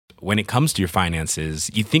when it comes to your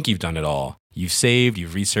finances, you think you've done it all. You've saved,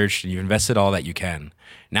 you've researched, and you've invested all that you can.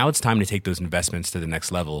 Now it's time to take those investments to the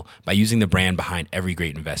next level by using the brand behind every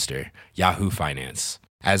great investor, Yahoo Finance.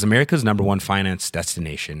 As America's #1 finance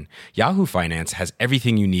destination, Yahoo Finance has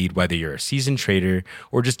everything you need, whether you're a seasoned trader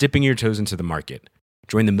or just dipping your toes into the market.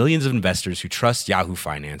 Join the millions of investors who trust Yahoo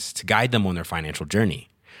Finance to guide them on their financial journey.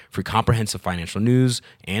 For comprehensive financial news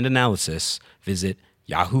and analysis, visit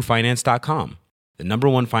yahoofinance.com, the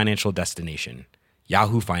 #1 financial destination,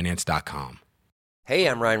 yahoofinance.com. Hey,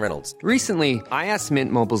 I'm Ryan Reynolds. Recently, I asked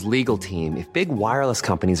Mint Mobile's legal team if big wireless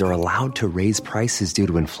companies are allowed to raise prices due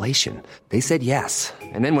to inflation. They said yes.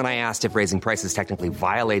 And then when I asked if raising prices technically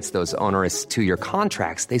violates those onerous 2-year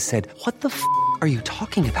contracts, they said, "What the f*** are you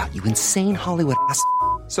talking about, you insane Hollywood ass?"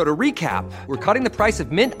 So to recap, we're cutting the price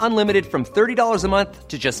of Mint Unlimited from $30 a month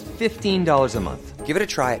to just $15 a month. Give it a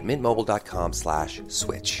try at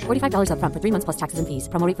mintmobile.com/switch. $45 up front for 3 months plus taxes and fees.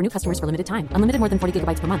 Promo rate for new customers for limited time. Unlimited more than 40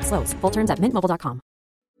 gigabytes per month. Slows full terms at mintmobile.com.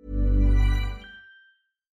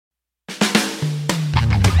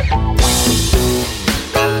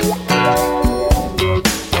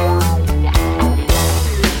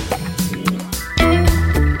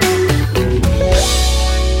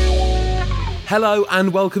 Hello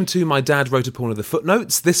and welcome to My Dad Wrote a Porn of the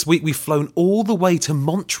Footnotes. This week we've flown all the way to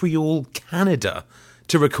Montreal, Canada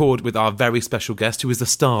to record with our very special guest who is the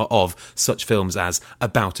star of such films as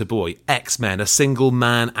About a Boy, X-Men, A Single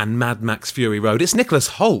Man and Mad Max Fury Road. It's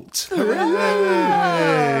Nicholas Hoult.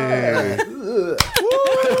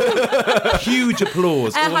 Huge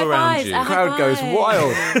applause all around you. The crowd goes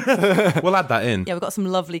wild. We'll add that in. Yeah, we've got some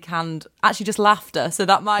lovely canned, actually just laughter, so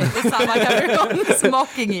that might sound like everyone's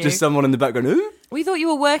mocking you. Just someone in the background, ooh? We thought you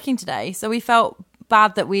were working today, so we felt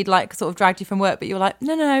bad that we'd like sort of dragged you from work, but you were like,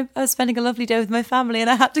 no, I was spending a lovely day with my family and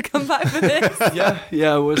I had to come back for this.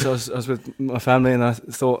 Yeah, I was with my family and I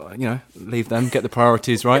thought, leave them, get the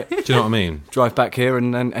priorities right. Do you know what I mean? Drive back here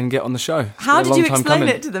and get on the show. How did you explain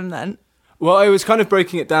it to them then? Well, I was kind of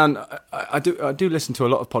breaking it down. I do listen to a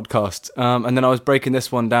lot of podcasts, and then I was breaking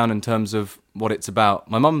this one down in terms of what it's about.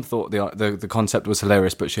 My mum thought the concept was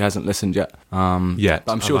hilarious, but she hasn't listened yet. Yet.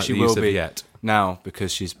 But I'm sure she will be yet. Now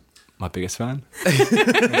because she's my biggest fan. She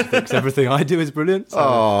thinks everything I do is brilliant.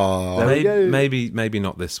 So there we go. Maybe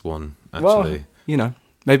not this one, actually. Well,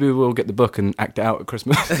 maybe we'll get the book and act it out at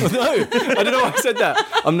Christmas. No, I don't know why I said that.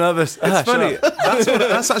 I'm nervous. It's funny.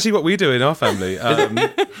 That's actually what we do in our family.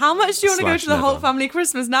 How much do you want to go to the Hoult family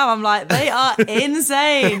Christmas now? I'm like, they are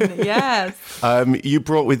insane. Yes. You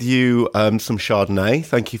brought with you some Chardonnay.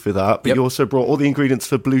 Thank you for that. But you also brought all the ingredients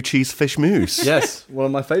for blue cheese fish mousse. Yes, one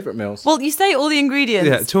of my favourite meals. Well, you say all the ingredients.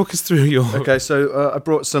 Yeah, talk us through your... Okay, so I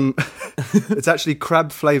brought some... It's actually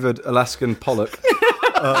crab-flavoured Alaskan pollock.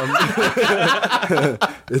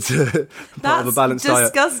 It's part of a balanced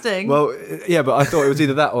diet. That's disgusting. Well, yeah, but I thought it was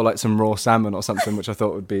either that or like some raw salmon or something, which I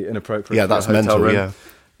thought would be inappropriate. Yeah, that's mental, room.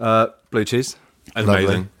 Blue cheese.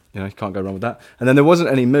 Amazing. You can't go wrong with that. And then there wasn't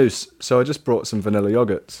any mousse, so I just brought some vanilla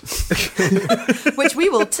yogurts. Which we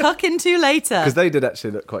will tuck into later. Because they did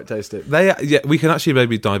actually look quite tasty. We can actually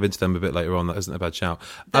maybe dive into them a bit later on. That isn't a bad shout.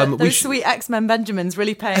 Those sweet X-Men Benjamins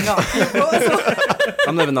really paying off.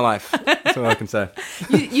 I'm living the life. That's all I can say.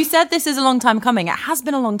 You said this is a long time coming. It has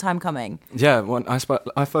been a long time coming. Yeah, when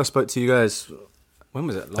I first spoke to you guys... When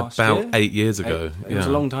was it? Last year? About 8 years ago. It was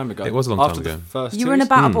a long time ago. It was a long time ago. You were in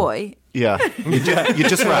About a Boy? Yeah. You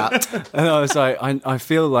just rapped. And I was like, I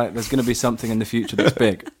feel like there's going to be something in the future that's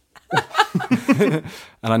big. And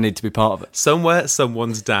I need to be part of it. Somewhere,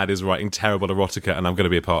 someone's dad is writing terrible erotica and I'm going to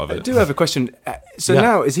be a part of it. I do have a question. So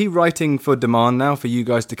now, is he writing for demand now for you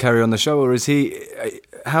guys to carry on the show? Or is he...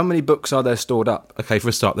 How many books are there stored up? Okay, for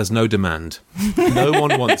a start, there's no demand. No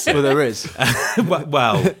one wants it. Well, there is.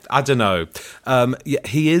 Well, I don't know.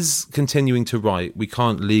 He is continuing to write. We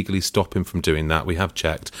can't legally stop him from doing that. We have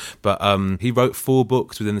checked. But he wrote 4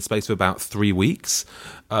 books within the space of about 3 weeks.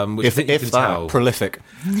 Which if you can that, tell. prolific.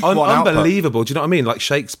 Unbelievable. Do you know what I mean? Like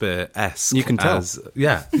Shakespeare-esque. You can tell.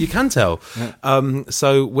 You can tell. Yeah.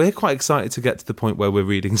 So we're quite excited to get to the point where we're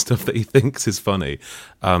reading stuff that he thinks is funny.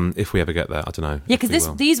 If we ever get there, I don't know. Yeah,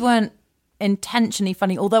 because these weren't intentionally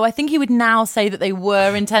funny, although I think he would now say that they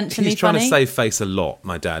were intentionally funny. He's trying to save face a lot,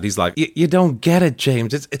 my dad. He's like, you don't get it,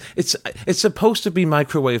 James. It's supposed to be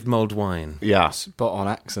microwave mulled wine. Yeah. Spot on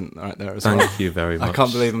accent right there as well. Thank you very much. I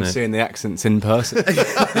can't believe I'm seeing the accents in person.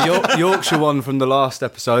 The Yorkshire one from the last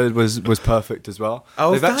episode was perfect as well.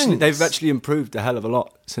 Oh, they've actually improved a hell of a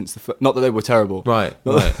lot since not that they were terrible. Right.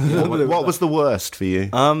 What was the worst for you?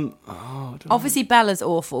 Obviously Bella's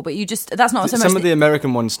awful, but that's not so much. Some of the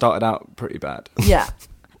American ones started out pretty bad. Yeah.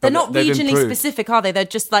 They're not they've regionally improved. specific, are they? They're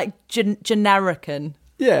just like Generican.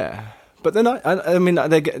 Yeah. But then I mean,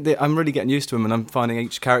 I'm really getting used to them, and I'm finding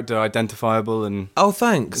each character identifiable. And Oh,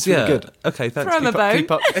 thanks. It's really good. Okay, thanks. Throw him a bone.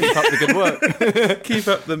 keep up the good work. Keep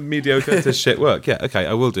up the mediocre to shit work. Yeah, okay,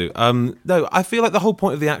 I will do. No, I feel like the whole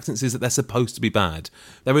point of the accents is that they're supposed to be bad.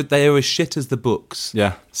 They are as shit as the books.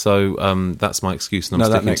 Yeah. So that's my excuse, and I'm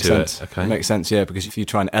No, that sticking makes to sense. it. Okay. It makes sense, yeah, because if you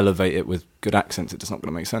try and elevate it with good accents, it's just not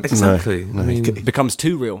going to make sense. Exactly. No, I mean, It becomes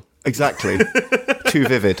too real. Exactly. Too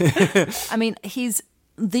vivid. I mean, he's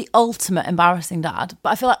the ultimate embarrassing dad, but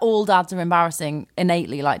I feel like all dads are embarrassing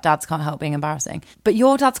innately. Like, dads can't help being embarrassing. But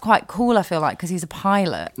your dad's quite cool, I feel like, because he's a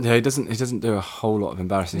pilot. Yeah, he doesn't do a whole lot of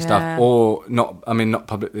embarrassing Yeah. stuff, or not. I mean, not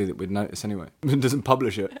publicly that we'd notice anyway. He doesn't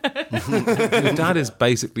publish it. your dad is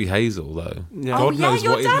basically Hazel, though. Yeah. God Oh, yeah, knows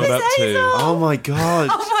your what he's dad got is up to. Hazel. Oh my God.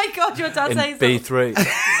 Oh my God, your dad's In Hazel. B3.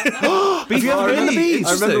 Have you ever been to Beach?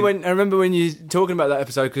 I remember when you talking about that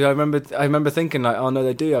episode, because I remember thinking like, oh no,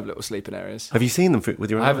 they do have little sleeping areas. Have you seen them with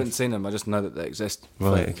your own I haven't eyes? seen them. I just know that they exist.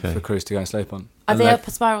 Right, okay. For crews to go and sleep on. Are And they they- up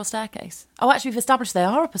a spiral staircase? Oh, actually, we've established they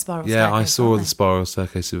are up a spiral staircase. Yeah, I saw aren't the they? spiral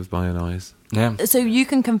staircase with my own eyes. Yeah, So you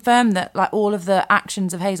can confirm that, like, all of the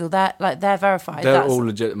actions of Hazel, they're verified. they're That's- all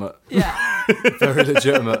legitimate. Yeah. Very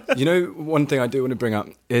legitimate. You know, one thing I do want to bring up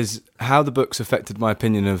is how the books affected my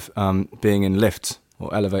opinion of being in lifts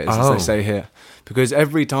or elevators, as Oh. they say here. Because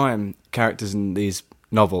every time characters in these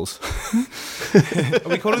novels, Are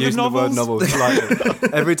we calling them using the word novels? novels lightly,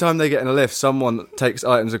 every time they get in a lift, someone takes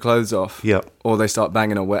items of clothes off, Yep. or they start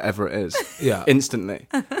banging on wherever it is, Yeah. instantly.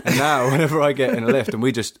 And now, whenever I get in a lift, and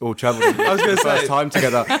we just all travelled I was for gonna the first say- time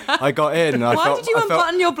together, I got in and I Why felt... did you I felt-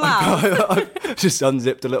 unbutton your blouse? I just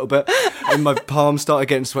unzipped a little bit, and my palms started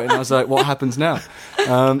getting sweaty. And I was like, "What happens now?"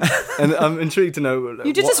 And I'm intrigued to know.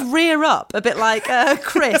 You did just rear up a bit like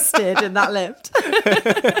Chris did in that lift.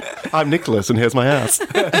 I'm Nicholas, and here's my ass.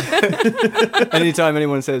 Anytime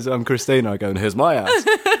anyone says I'm Christina, I go, and here's my ass.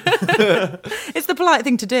 It's the polite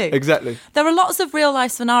thing to do. Exactly. There are lots of real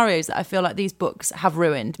life scenarios that I feel like these books have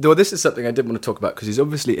ruined. Well, this is something I did want to talk about because he's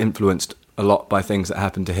obviously influenced a lot by things that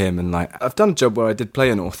happened to him. And like, I've done a job where I did play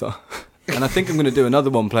an author. And I think I'm going to do another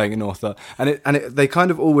one playing an author. And they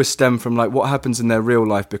kind of always stem from like what happens in their real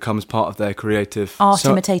life becomes part of their creative... Art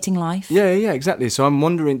imitating life. Yeah, exactly. So I'm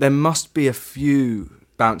wondering, there must be a few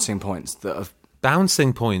bouncing points that have...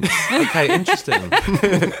 Bouncing points. Okay, interesting.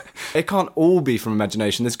 It can't all be from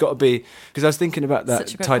imagination. There's got to be... Because I was thinking about that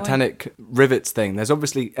Such a great Titanic rivets thing. There's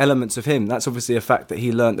obviously elements of him. That's obviously a fact that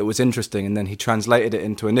he learnt that was interesting, and then he translated it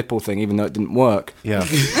into a nipple thing, even though it didn't work. Yeah.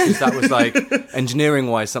 Because that was like,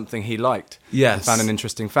 engineering-wise, something he liked. Yes. And found an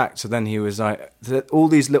interesting fact. So then he was like, all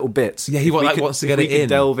these little bits. Yeah, he if we wants to if get we it could in.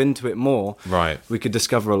 delve into it more, Right. we could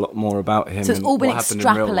discover a lot more about him. So it's and all been what happened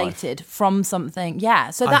in real life. extrapolated from something. Yeah.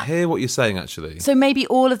 So I that. hear what you're saying, actually. So maybe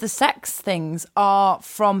all of the sex things are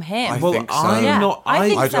from him. I think so. I'm Yeah, not. I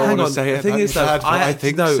think I so. don't hang want to on. say it The thing about is, my though, dad, but I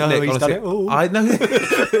think no, so. Nick, He's done honestly, it all. I know,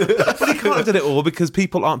 but he can't have done it all because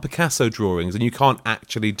people aren't Picasso drawings, and you can't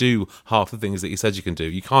actually do half the things that you said you can do.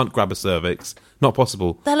 You can't grab a cervix. Not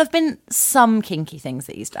possible. There'll have been some kinky things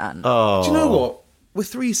that he's done. Do you know what? We're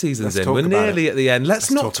 3 seasons Let's in. We're talk about nearly at the end. Let's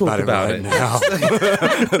not talk about right it. now.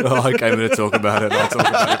 Oh, I came here to talk about it. I'll talk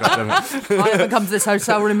about it. Goddammit. I haven't come to this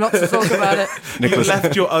hotel room not to talk about it. You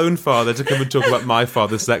left your own father to come and talk about my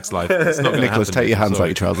father's sex life. It's not going to Nicholas, happen. take your hands out Sorry.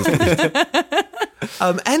 your trousers.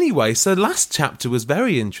 Anyway, so last chapter was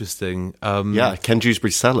very interesting. Yeah, Ken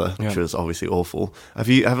Dewsbury's cellar, which was obviously awful. Have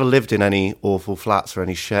you ever lived in any awful flats or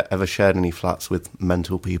ever shared any flats with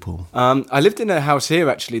mental people? I lived in a house here,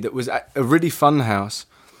 actually, that was a really fun house,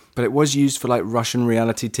 but it was used for, like, Russian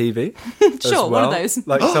reality TV. Sure, one of those.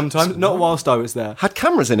 Like, sometimes, not whilst I was there. Had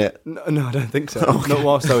cameras in it? No, I don't think so. Not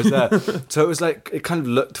whilst I was there. So it was like, it kind of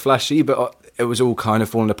looked flashy, but it was all kind of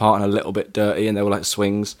falling apart and a little bit dirty, and there were like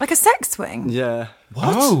swings. Like a sex swing. Yeah. What?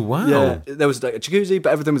 Oh, wow. Yeah. There was like a jacuzzi,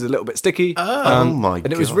 but everything was a little bit sticky. Oh my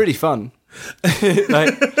And it was God. really fun.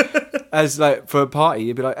 Like, as like for a party,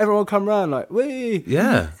 you'd be like, everyone come round, like, wee.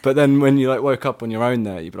 Yeah. But then when you like woke up on your own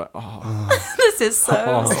there, you'd be like, oh, This is so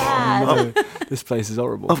sad. no, this place is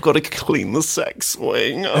horrible. I've got to clean the sex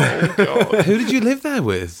swing. Oh, God. Who did you live there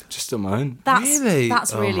with? Just on my own. That's Really?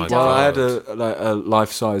 That's Oh really my dark. Well, I had a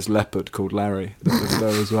life-size leopard called Larry that was there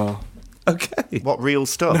as well. Okay. What real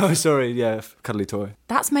stuff? No, sorry, yeah, cuddly toy.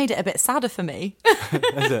 That's made it a bit sadder for me.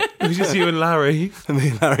 That's it. It was just you and Larry. And me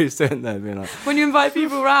and Larry sitting there being like, When you invite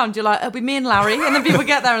people around, you're like, it'll be me and Larry. And then people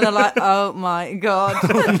get there and they're like, oh my God.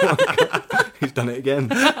 he's done it again.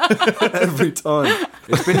 Every time.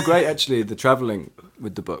 It's been great, actually, the travelling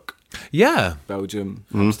with the book. Yeah. Belgium,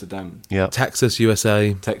 Amsterdam, Yeah. Texas,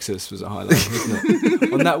 USA. Texas was a highlight, wasn't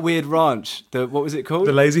it? On that weird ranch, what was it called?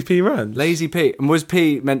 The Lazy P Ranch. Lazy P. And was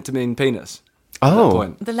P meant to mean penis? Oh.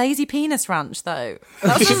 point. The lazy penis ranch, though.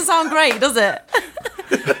 That doesn't sound great, does it?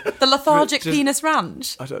 The lethargic penis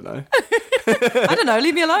ranch. I don't know. I don't know.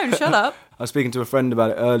 Leave me alone. Shut up. I was speaking to a friend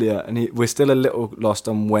about it earlier, and we're still a little lost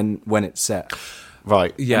on when it's set.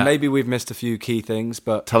 Right. Yeah. And maybe we've missed a few key things,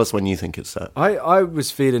 but Tell us when you think it's set. I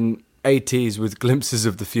was feeling 80s with glimpses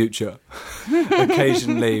of the future.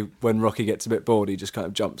 Occasionally, when Rocky gets a bit bored, he just kind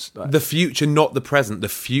of jumps. Like, The future, not the present, the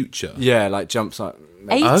future. yeah, like jumps like.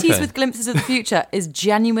 80s Okay. with glimpses of the future is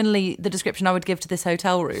genuinely the description I would give to this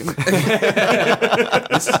hotel room.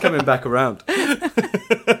 This is coming back around.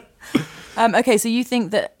 Okay, so you think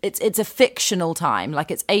that it's a fictional time, like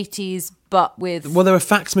it's 80s, but with... Well, there are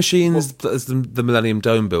fax machines as the Millennium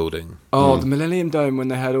Dome building. Oh, the Millennium Dome when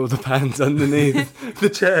they had all the pans underneath the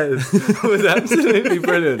chairs was absolutely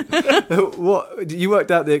brilliant. What you worked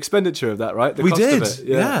out the expenditure of that, right? The We cost of did, it.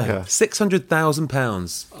 yeah.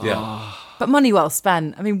 £600,000. Yeah. But money well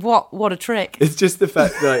spent. I mean, what a trick. It's just the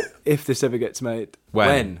fact that if this ever gets made,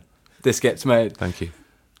 when this gets made, Thank you.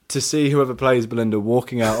 to see whoever plays Belinda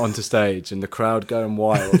walking out onto stage and the crowd going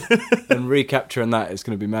wild and recapturing that is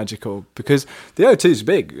going to be magical, because the O2 is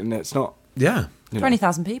big and it's not. Yeah.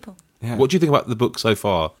 20,000 people. Yeah. What do you think about the book so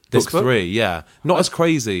far? This book book? 3, yeah. Not as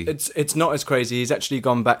crazy. It's not as crazy. He's actually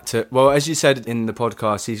gone back to, well, as you said in the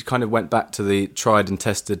podcast, he kind of went back to the tried and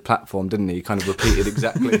tested platform, didn't he? He kind of repeated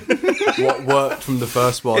exactly what worked from the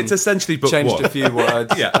first one. It's essentially book changed 1. a few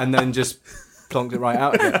words, Yeah. and then just plonked it right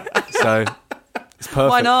out again. So it's perfect.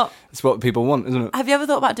 Why not? It's what people want, isn't it? Have you ever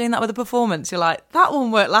thought about doing that with a performance? You're like, that one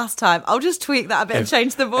worked last time. I'll just tweak that a bit and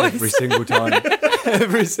change the voice. Every single time.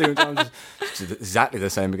 Every single time. Just exactly the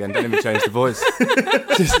same again. Don't even change the voice.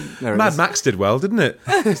 There it Mad is. Max did well, didn't it?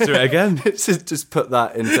 Let's do it again. Just put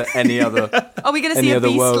that into any other. Are we going to Any see a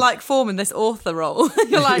other world. beast-like form in this author role?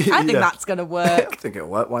 You're like, I think Yeah. that's going to I work. think it'll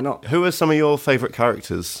work. Why not? Who are some of your favourite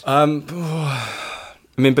characters? I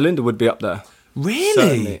mean, Belinda would be up there. Really?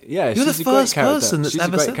 Certainly. Yeah, You're the she's a great first character. person that's she's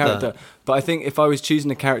ever a great said character. that. But I think if I was choosing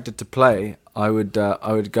a character to play, I would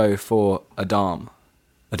go for Adam.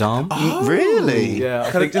 Adam? Really? Yeah,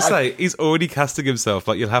 Can I just say, he's already casting himself.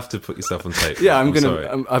 Like, you'll have to put yourself on tape. Yeah, I'm sorry.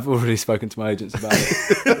 gonna. I've already spoken to my agents about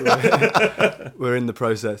it. We're in the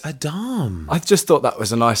process. Adam. I just thought that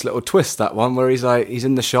was a nice little twist. That one where he's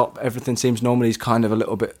in the shop, everything seems normal. He's kind of a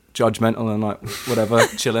little bit judgmental and like whatever,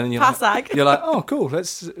 chilling. And you're like, oh, cool.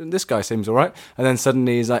 This guy seems all right. And then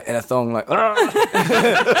suddenly he's like in a thong, like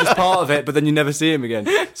just part of it. But then you never see him again.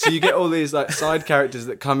 So you get all these like side characters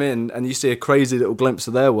that come in, and you see a crazy little glimpse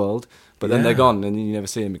of their world. But then they're gone, and you never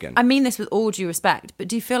see him again. I mean this with all due respect, but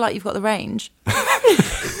do you feel like you've got the range?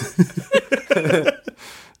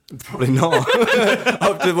 Probably not.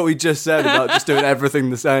 After what we just said about just doing everything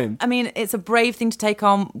the same. I mean, it's a brave thing to take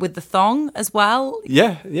on with the thong as well.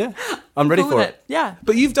 Yeah. I'm ready Cool, for isn't it. Yeah.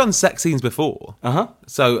 But you've done sex scenes before. Uh-huh.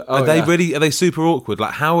 So are Oh, they yeah. are they super awkward?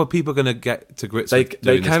 Like, how are people going to get to grips with They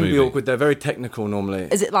doing this can be movie? awkward. They're very technical normally.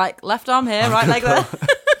 Is it like left arm here, right leg there?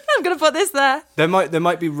 I'm going to put this there. There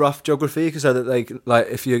might be rough geography so that they like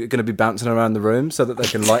if you're going to be bouncing around the room so that they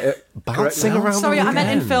can light it. Bouncing correctly. around Sorry, the I meant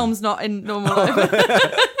in again. films, not in normal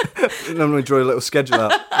life. Normally draw a little schedule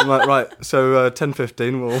out. I'm like, right, so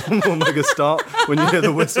 10:15 we'll make a start when you hear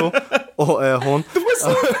the whistle or air horn. The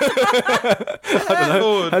whistle. I don't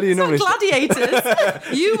know. How do you normally? Gladiators.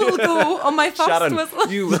 You will go on my fast Sharon,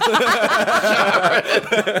 whistle.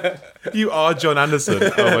 You are John Anderson.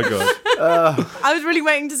 Oh my god. I was really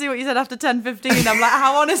waiting to see what you said after 10:15. I'm like,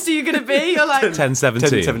 how honest are you going to be? You're like,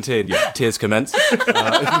 10:17. 10:17. Yeah. Tears commence. If you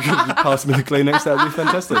could pass me the Kleenex, that would be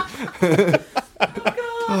fantastic.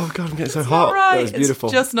 Oh god, I'm getting so not hot. right. That was beautiful.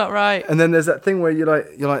 It's just not right. And then there's that thing where you're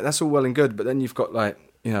like, that's all well and good, but then you've got like,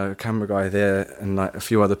 a camera guy there and like a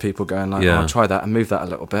few other people going like, Yeah. oh, try that and move that a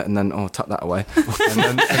little bit, and then tuck that away,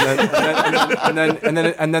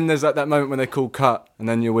 and then there's like that moment when they call cut, and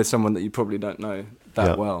then you're with someone that you probably don't know that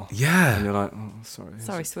Yeah. well, Yeah. and you're like, oh, sorry,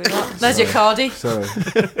 Sorry, sweetheart. There's your cardie. sorry.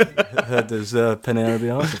 I heard there's penne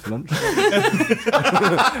arrabbiata for lunch.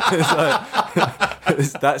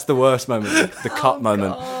 That's the worst moment, the cut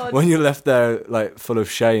moment, when you're left there like full of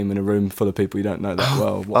shame in a room full of people you don't know that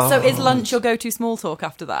well. What- So is lunch your go-to small talk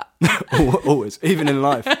after that? Always, even in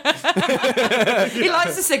life. He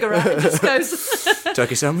lights a cigarette and just goes,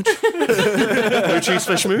 Turkey sandwich. Blue cheese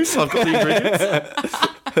fish mousse. I've got the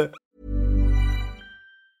ingredients.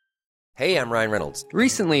 Hey, I'm Ryan Reynolds.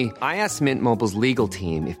 Recently, I asked Mint Mobile's legal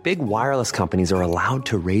team if big wireless companies are allowed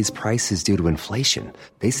to raise prices due to inflation.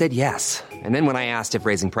 They said yes. And then when I asked if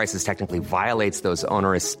raising prices technically violates those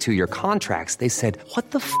onerous 2-year contracts, they said,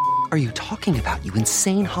 "What the f*** are you talking about, you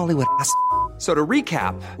insane Hollywood ass?" So to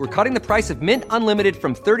recap, we're cutting the price of Mint Unlimited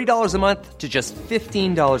from $30 a month to just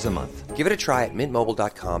 $15 a month. Give it a try at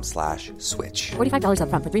mintmobile.com/switch. $45 up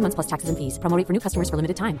front for 3 months plus taxes and fees. Promo rate for new customers for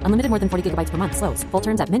limited time. Unlimited more than 40 gigabytes per month. Slows full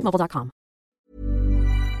terms at mintmobile.com.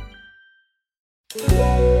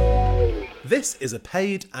 This is a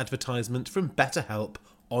paid advertisement from BetterHelp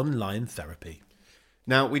Online Therapy.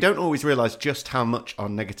 Now, we don't always realise just how much our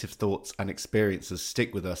negative thoughts and experiences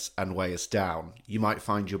stick with us and weigh us down. You might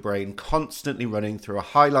find your brain constantly running through a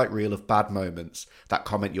highlight reel of bad moments. That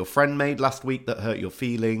comment your friend made last week that hurt your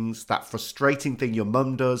feelings, that frustrating thing your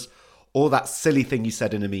mum does, or that silly thing you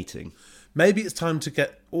said in a meeting. Maybe it's time to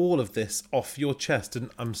get all of this off your chest.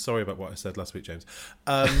 And I'm sorry about what I said last week, James.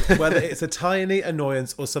 Whether it's a tiny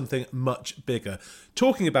annoyance or something much bigger,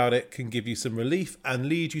 talking about it can give you some relief and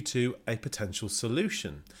lead you to a potential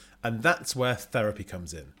solution. And that's where therapy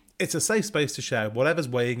comes in. It's a safe space to share whatever's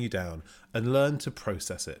weighing you down and learn to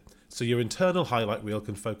process it, so your internal highlight reel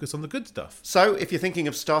can focus on the good stuff. So, if you're thinking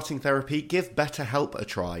of starting therapy, give BetterHelp a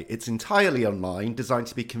try. It's entirely online, designed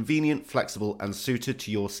to be convenient, flexible, and suited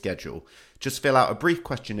to your schedule. Just fill out a brief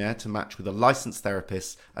questionnaire to match with a licensed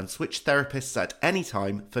therapist and switch therapists at any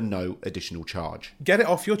time for no additional charge. Get it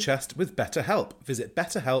off your chest with BetterHelp. Visit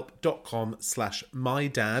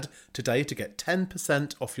betterhelp.com/mydad today to get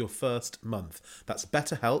 10% off your first month. That's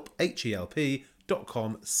BetterHelp,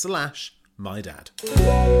 HELP.com/mydad.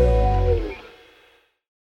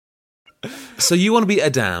 So you want to be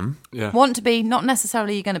Adam? Yeah. Want to be, not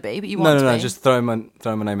necessarily you're going to be, but you want to be. No, just throw my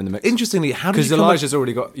name in the mix. Interestingly, how did you Because come Elijah's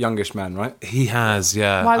already got youngish man, right? He has,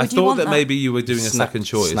 yeah. Why would I you thought want that that? maybe you were doing a Snapped- second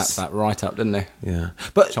choice. Snapped that right up, didn't he? Yeah.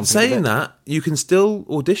 But Jumping saying a bit. that, you can still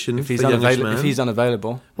audition If he's, for Youngish Man. if he's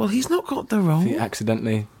unavailable, Well, he's not got the role. if he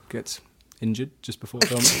accidentally gets injured just before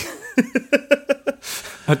filming.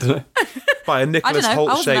 I don't know. By a Nicholas I don't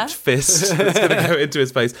know. I wasn't Holt-shaped fist that's going to go into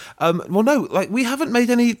his face. Well, no, we haven't made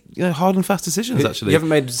any hard and fast decisions, actually. You haven't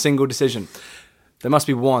made a single decision. There must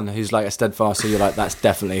be one who's like a steadfast, so you're like, that's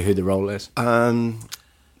definitely who the role is. No,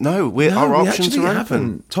 our we options actually are open.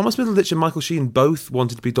 haven't. Thomas Middleditch and Michael Sheen both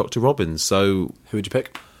wanted to be Dr. Robbins, so... Who would you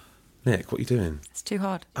pick? Nick, what are you doing? It's too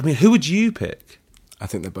hard. I mean, who would you pick? I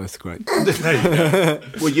think they're both great.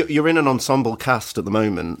 Well, you're in an ensemble cast at the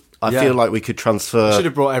moment. I Yeah. feel like we could I transfer... should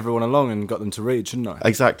have brought everyone along and got them to read, shouldn't I?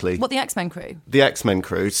 Exactly. What, the X-Men crew? The X-Men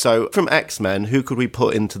crew. So, from X-Men, who could we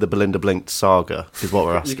put into the Belinda Blinked saga, is what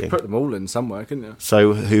we're You asking. could put them all in somewhere, couldn't you?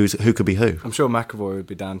 So, who could be who? I'm sure McAvoy would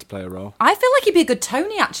be down to play a role. I feel like he'd be a good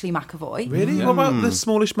Tony, actually, McAvoy. Really? What about the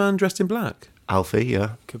smallish man dressed in black? Alfie,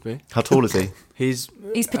 yeah. Could be. How tall is he? He's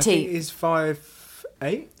He's I think petite. he's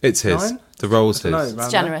 5'8". It's his. 9? The role's I don't know, his. around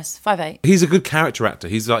It's there. generous. 5'8". He's a good character actor.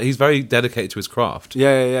 He's very dedicated to his craft.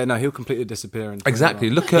 Yeah. No, he'll completely disappear. And Exactly.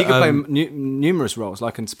 Look he at, could play numerous roles,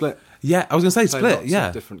 like in Split. Yeah, I was going to say Play Split. lots Yeah,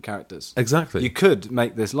 of different characters. exactly. You could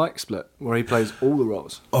make this like Split, where he plays all the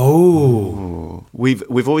roles. Oh,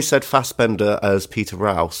 We've always said Fassbender as Peter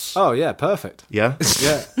Rouse. Oh yeah, perfect. Yeah?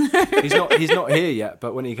 Yeah, he's not here yet,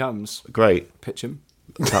 but when he comes, Great. pitch him.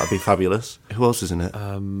 That would be fabulous. Who else is in it?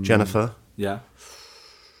 Jennifer. Yeah,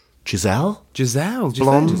 Giselle? Giselle.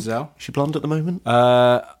 Blonde? Giselle. Is she blonde at the moment?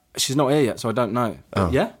 She's not here yet, so I don't know.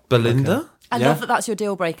 But yeah, Belinda. I Yeah. love that that's your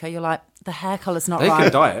deal breaker. You're like, the hair colour's not they right.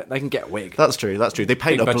 can dye it. They can get a wig. That's true. They paint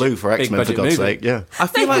Big her budget- blue for big X-Men, for budget God's movie. sake. Yeah. I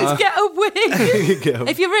feel They like could get a wig.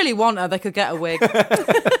 If you really want her, they could get a wig. Get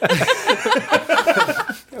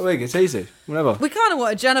a wig. It's easy. Whatever. We kind of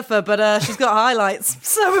wanted Jennifer, but she's got highlights,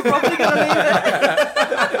 so we're probably going to leave it.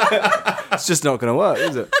 It's just not going to work,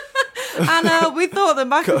 is it? And we thought that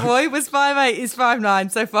McAvoy was 5'8", he's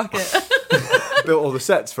 5'9", so fuck it. Built all the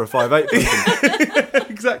sets for a 5'8". person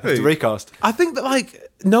exactly. to recast. I think that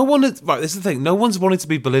no one is, right. This is the thing. No one's wanted to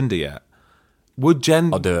be Belinda yet. Would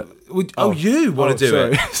Jen? I'll do it. You want to do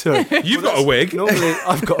sorry, it? Sorry. You've got a wig. Normally,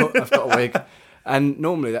 I've got a wig, and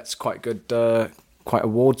normally that's quite good, quite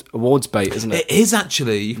awards bait, isn't it? It is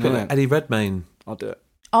actually. You could Yeah. Eddie Redmayne. I'll do it.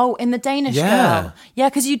 Oh, in the Danish Yeah. Girl. Yeah,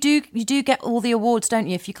 because you do get all the awards, don't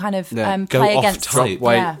you, if you kind of Yeah. Go play off against... type.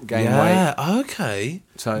 Weight, Yeah. gain weight. Yeah. Okay.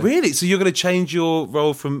 So- really? So you're going to change your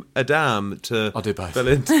role from Adam to I'll do both.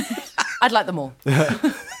 Belinda? I'd like them all.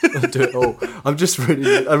 I'll do it all. I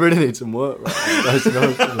really need some work right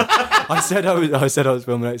now. I said I was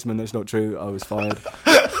filming X-Men. That's not true. I was fired.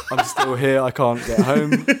 I'm still here. I can't get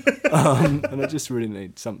home, and I just really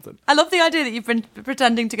need something. I love the idea that you've been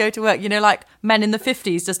pretending to go to work, like men in the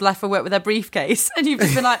 50s just left for work with their briefcase, and you've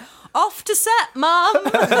just been like, off to set, mum.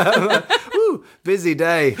 Woo, busy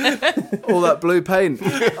day. All that blue paint.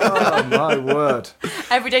 Oh my word.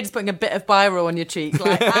 Every day just putting a bit of biro on your cheek,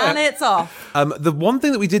 and it's off. The one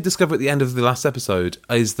thing that we did discover at the end of the last episode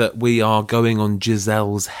is that we are going on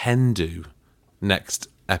Giselle's hen do. next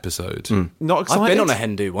episode. Not excited? I've been on a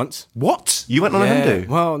hen do once. What? You went on a hen do?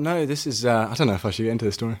 Well, no, this is... I don't know if I should get into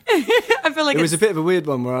the story. I feel like It was a bit of a weird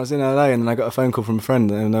one where I was in LA and then I got a phone call from a friend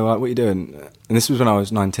and they were like, what are you doing? And this was when I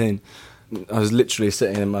was 19. I was literally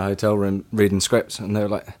sitting in my hotel room reading scripts and they were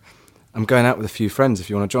like, I'm going out with a few friends if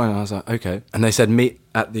you want to join. And I was like, okay. And they said, meet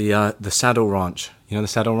at the Saddle Ranch. You know the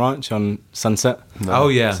Saddle Ranch on Sunset? Oh,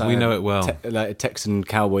 yeah, It's like we know it well. like a Texan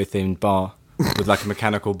cowboy-themed bar with like a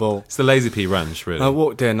mechanical bull. It's the Lazy P Ranch, really. I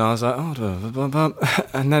walked in and I was like, oh,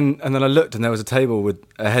 and then I looked and there was a table with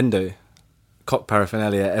a hen do, cock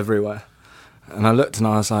paraphernalia everywhere. And I looked and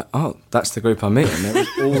I was like, oh, that's the group I'm meeting. There was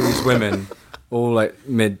all these women, all like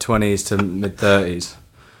mid-20s to mid-30s.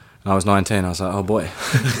 And I was 19. I was like, oh boy.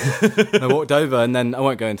 And I walked over and then, I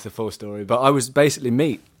won't go into the full story, but I was basically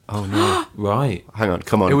meat. Oh, no. Right. Hang on,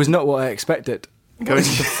 come on. It was not what I expected.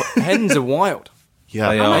 Hens are wild. Yeah,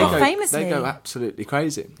 They are. Oh, famously. They go absolutely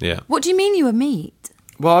crazy. Yeah. What do you mean you were meat?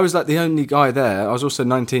 Well, I was like the only guy there. I was also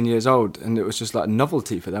 19 years old, and it was just like a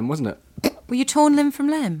novelty for them, wasn't it? Were you torn limb from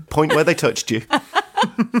limb? Point where they touched you.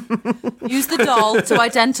 Use the doll to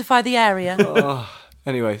identify the area.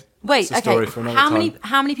 Anyway, Wait, it's a story okay. for another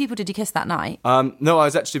How many people did you kiss that night? No, I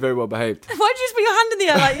was actually very well behaved. Why did you just put your hand in the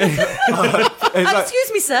air like?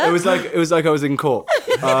 Excuse me, sir. It was like I was in court.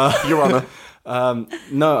 Your Honour.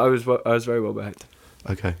 No, I was very well behaved.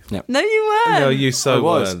 Okay. Yeah. No, you weren't. No, you so I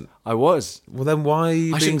weren't. was. Well, then why are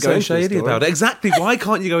you I being shouldn't go so into the shady story. about it? Exactly. Why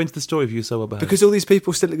can't you go into the story if you're so well behaved? Because all these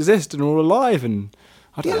people still exist and are all alive, and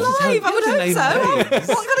I don't know. Alive, I would You hope didn't so. name names.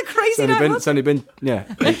 What kind of crazy night was It's only been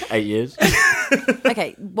 8 years.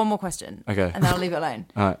 Okay, one more question. Okay. And then I'll leave it alone.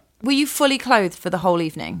 All right. Were you fully clothed for the whole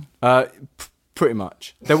evening? Pretty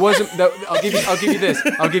much. There wasn't. I'll give you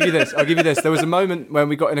this. There was a moment when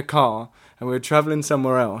we got in a car and we were travelling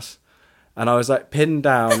somewhere else, and I was like pinned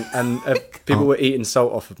down, and people were eating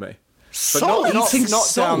salt off of me. Salt? But not Eating down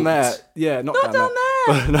salt? there. Yeah, not down down there.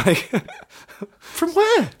 But like, From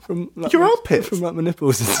where? from like, Your armpits? From like my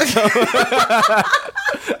nipples and stuff.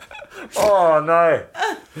 Oh no!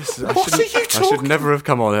 What are you I talking should never have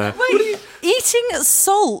come on there. Wait, eating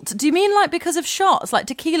salt? Do you mean like because of shots, like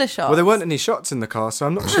tequila shots? Well, there weren't any shots in the car, so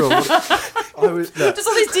I'm not sure. Look, Just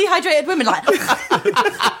all these dehydrated women like.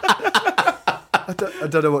 I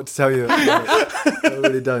don't know what to tell you. I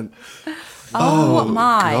really don't. Oh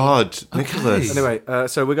my! God, Nicholas. Anyway,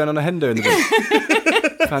 so we're going on a hen do in the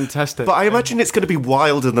beach. Fantastic. But I imagine it's going to be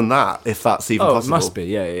wilder than that, if that's even Oh, possible. it must be.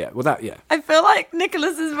 Yeah. Well, yeah. I feel like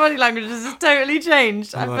Nicholas's body language has just totally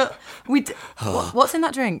changed. I feel what's in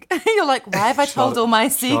that drink? You're like, why have I told all my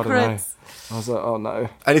secrets? I was like, oh no.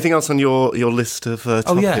 Anything else on your list of Oh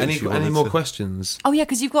topics yeah. you Any wanted more to- questions? Oh yeah,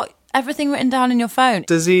 because you've got everything written down in your phone.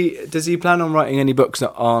 Does he plan on writing any books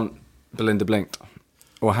that aren't Belinda Blinked,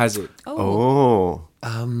 or has he? Oh.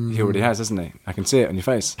 He already has, hasn't he? I can see it on your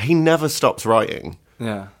face. He never stops writing.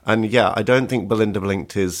 Yeah. And yeah, I don't think Belinda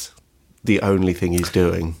Blinked is the only thing he's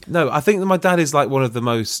doing. No, I think that my dad is like one of the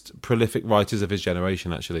most prolific writers of his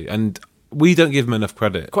generation, actually, and we don't give him enough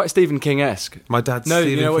credit. Quite Stephen King-esque. My dad's No,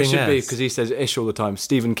 Stephen you know what it should be? King-esque. Because he says ish all the time.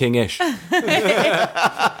 Stephen King-ish.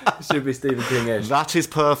 It should be Stephen King-ish. That is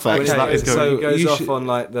perfect. Okay, That is so- good. He goes you off should- on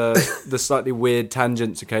like the slightly weird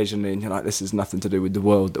tangents occasionally, and you're like, this has nothing to do with the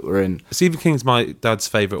world that we're in. Stephen King's my dad's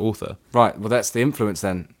favourite author. Right, well, that's the influence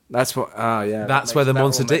then. That's what. Yeah. That's where the that all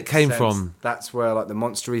Monster Dick makes came sense. from. That's where like the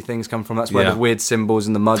monstery things come from. That's where Yeah. the weird symbols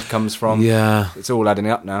in the mud comes from. Yeah. It's all adding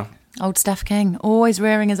up now. Old Steph King, always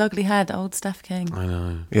rearing his ugly head. Old Steph King. I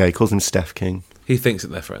know. Yeah, he calls him Steph King. He thinks that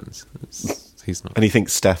they're friends. He's not. And he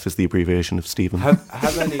thinks Steph is the abbreviation of Stephen.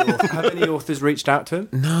 Have any authors reached out to him?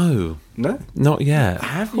 No, No. not yet.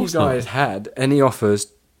 Have Of you course not. guys had any offers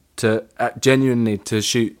to genuinely to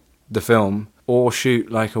shoot the film or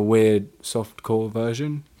shoot like a weird softcore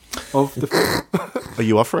version of the film? Are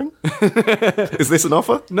you offering? Is this an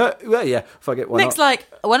offer? No. Well, yeah. Fuck it. Why Nick's not? like,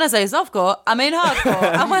 when I say softcore, I mean hardcore,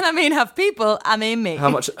 and when I mean have people, I mean me. How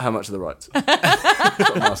much are the rights? That's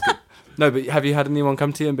what I'm asking. No, but have you had anyone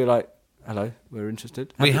come to you and be like, "Hello, we're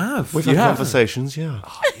interested"? We have. We've You had have? conversations, yeah.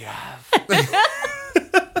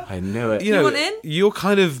 I knew it. You know, want in? you're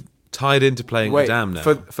kind of tied into playing Wait, the dam now.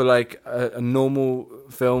 for like a normal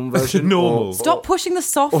film version, Normal. Stop pushing the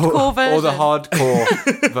softcore version. or the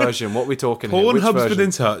hardcore version. What are we talking here? Which Pornhub's been version?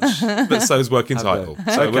 in touch, but so's Working Title.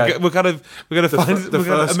 So Okay. we're going to find the we're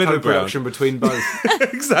gonna, first a middle co-production ground. between both.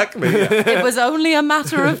 Exactly. Yeah. It was only a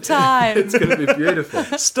matter of time. It's going to be beautiful.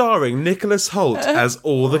 Starring Nicholas Hoult as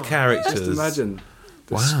all the characters. Just imagine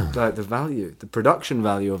Like the value, the production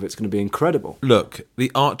value of it's going to be incredible. Look,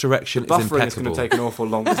 the art direction is Buffering is going impeccable. to take an awful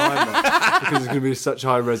long time though, because it's going to be such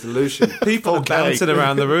high resolution. People are bouncing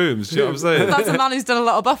around the rooms. Do you know what I'm saying? That's a man who's done a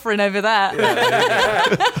lot of buffering over there.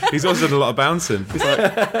 He's also done a lot of bouncing.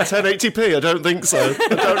 1080p? I don't think so. I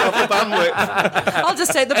don't have the bandwidth. I'll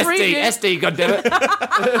just take the preview. SD, goddammit.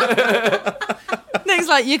 Nick's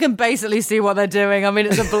like, you can basically see what they're doing. I mean,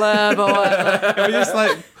 it's a blurb or whatever. I just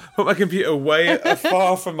like put my computer way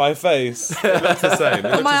far from my face. It looks the same.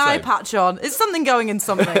 Put my eye patch on. It's something going in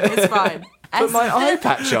something. It's fine. Put my eye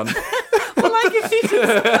patch on. Well, like if you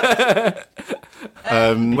just...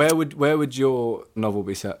 Where would your novel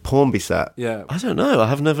be set? Porn be set? Yeah. I don't know. I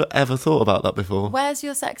have never ever thought about that before. Where's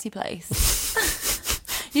your sexy place?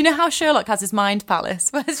 You know how Sherlock has his mind palace?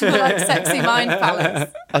 Where's your like sexy mind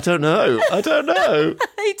palace? I don't know.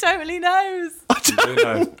 He totally knows.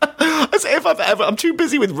 As if I'm too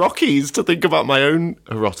busy with Rockies to think about my own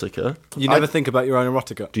erotica. You never think about your own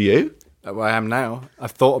erotica? Do you? Well, I am now.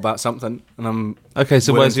 I've thought about something, and I'm Okay,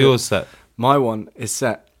 so willing where's to- yours set? My one is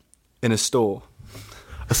set in a store.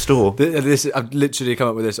 A store? I've literally come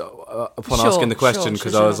up with this upon Sure, asking the question sure,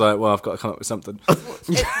 because sure, I was sure. like, well, I've got to come up with something.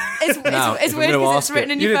 It's Now, weird if I'm gonna because ask it's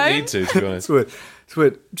written it- in You your didn't phone. need to be honest. It's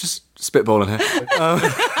weird. Just spitballing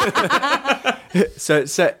here. So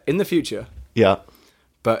it's set in the future, Yeah.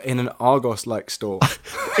 but in an Argos-like store,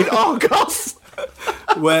 In Argos?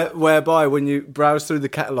 whereby when you browse through the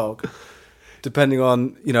catalogue, depending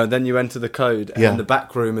on, then you enter the code, and Yeah. the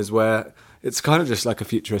back room is where it's kind of just like a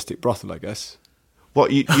futuristic brothel, I guess.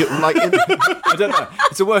 What, you like... I don't know.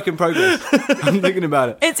 It's a work in progress. I'm thinking about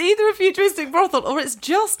it. It's either a futuristic brothel or it's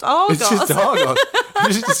just Argos. It's just Argos. I'm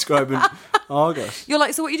just describing Argos. You're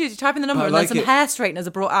like, so what you do is you type in the number I and like then some it. hair straighteners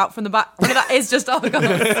are brought out from the back. I mean, that is just Argos.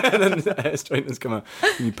 And then the hair straighteners come out.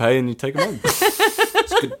 And you pay and you take them home.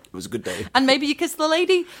 It was a good day. And maybe you kiss the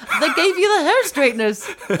lady that gave you the hair straighteners.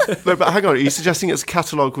 No, but hang on. Are you suggesting it's a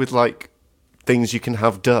catalogue with, like, things you can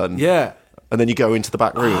have done? Yeah. And then you go into the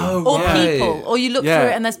back room? Or right. people. Or you look Yeah. through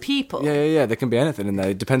it and there's people. Yeah. There can be anything in there.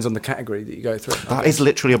 It depends on the category that you go through. That is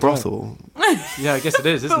literally a brothel. Yeah, I guess it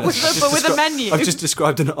is, isn't But it? with- I've just but with a descri- menu. I've just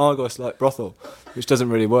described an Argos-like brothel, which doesn't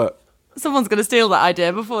really work. Someone's going to steal that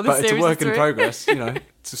idea before this But it's series a work is in through. progress,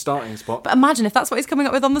 It's a starting spot. But imagine if that's what he's coming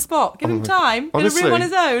up with on the spot. Give him time. In a Honestly. room on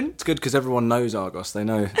his own. It's good because everyone knows Argos. They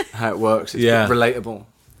know how it works. It's Yeah. relatable,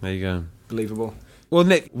 There you go. believable. Well,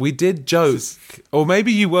 Nick, we did joke, or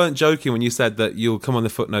maybe you weren't joking when you said that you'll come on the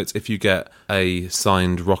footnotes if you get a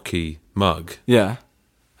signed Rocky mug. Yeah.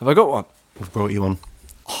 Have I got one? We've brought you on.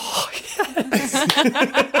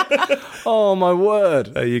 Oh, my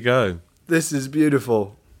word. There you go. This is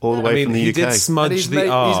beautiful. All the way from the he UK. did And smudge he's the made,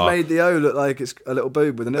 R. he's made the O look like it's a little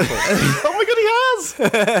boob with a nipple. Oh my god, he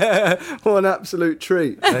has! What an absolute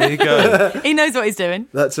treat. There you go. He knows what he's doing.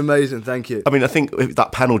 That's amazing. Thank you. I mean, I think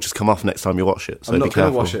that pen will just come off next time you watch it. So I'm be not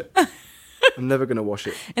going to careful. wash it. I'm never going to wash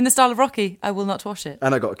it. In the style of Rocky, I will not wash it.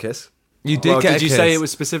 And I got a kiss. You did Well, get did a you kiss. say it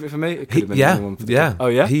was specific for me? It could have been Yeah, anyone for the yeah. kiss. Oh,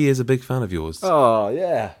 yeah? He is a big fan of yours. Oh,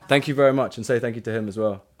 yeah. Thank you very much. And say thank you to him as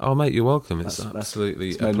well. Oh, mate, you're welcome. It's That's- absolutely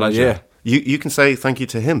it's a made my pleasure. year. You can say thank you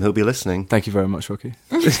to him. He'll be listening. Thank you very much, Rocky.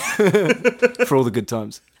 For all the good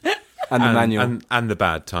times. And the manual. And the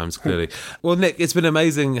bad times, clearly. Well, Nick, it's been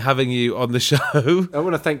amazing having you on the show. I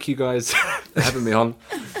want to thank you guys for having me on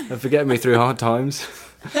and for getting me through hard times.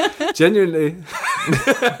 Genuinely.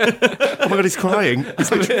 Oh my god, he's crying.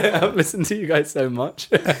 I've listened to you guys so much.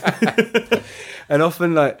 And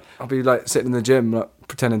often, I'll be, sitting in the gym,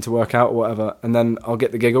 pretending to work out or whatever, and then I'll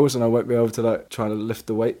get the giggles and I won't be able to, try to lift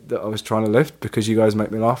the weight that I was trying to lift because you guys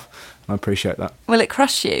make me laugh. I appreciate that. Will it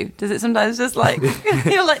crush you? Does it sometimes just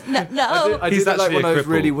you're like, no. I He's do like actually one a of those cripple.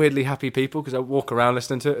 really weirdly happy people because I walk around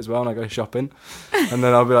listening to it as well and I go shopping and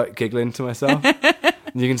then I'll be giggling to myself.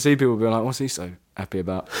 And you can see people being like, what's he so happy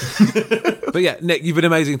about? But yeah, Nick, you've been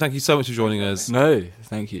amazing. Thank you so much for joining us. No,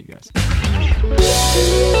 thank you guys.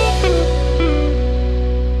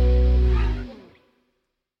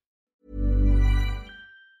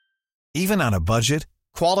 Even on a budget,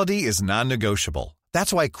 quality is non-negotiable.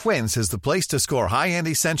 That's why Quince is the place to score high-end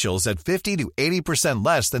essentials at 50 to 80%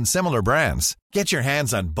 less than similar brands. Get your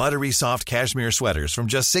hands on buttery soft cashmere sweaters from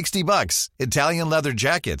just $60, Italian leather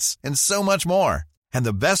jackets, and so much more. And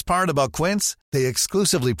the best part about Quince, they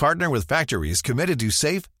exclusively partner with factories committed to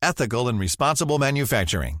safe, ethical, and responsible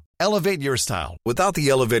manufacturing. Elevate your style without the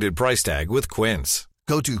elevated price tag with Quince.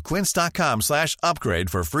 Go to quince.com/upgrade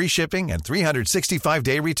for free shipping and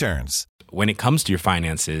 365-day returns. When it comes to your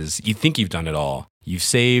finances, you think you've done it all. You've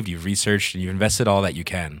saved, you've researched, and you've invested all that you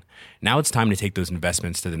can. Now it's time to take those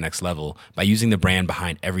investments to the next level by using the brand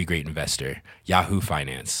behind every great investor, Yahoo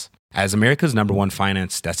Finance. As America's #1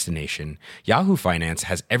 finance destination, Yahoo Finance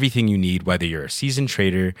has everything you need, whether you're a seasoned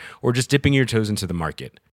trader or just dipping your toes into the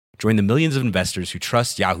market. Join the millions of investors who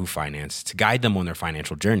trust Yahoo Finance to guide them on their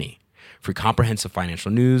financial journey. For comprehensive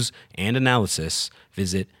financial news and analysis,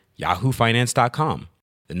 visit yahoofinance.com,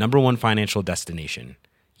 the #1 financial destination,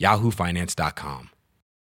 yahoofinance.com.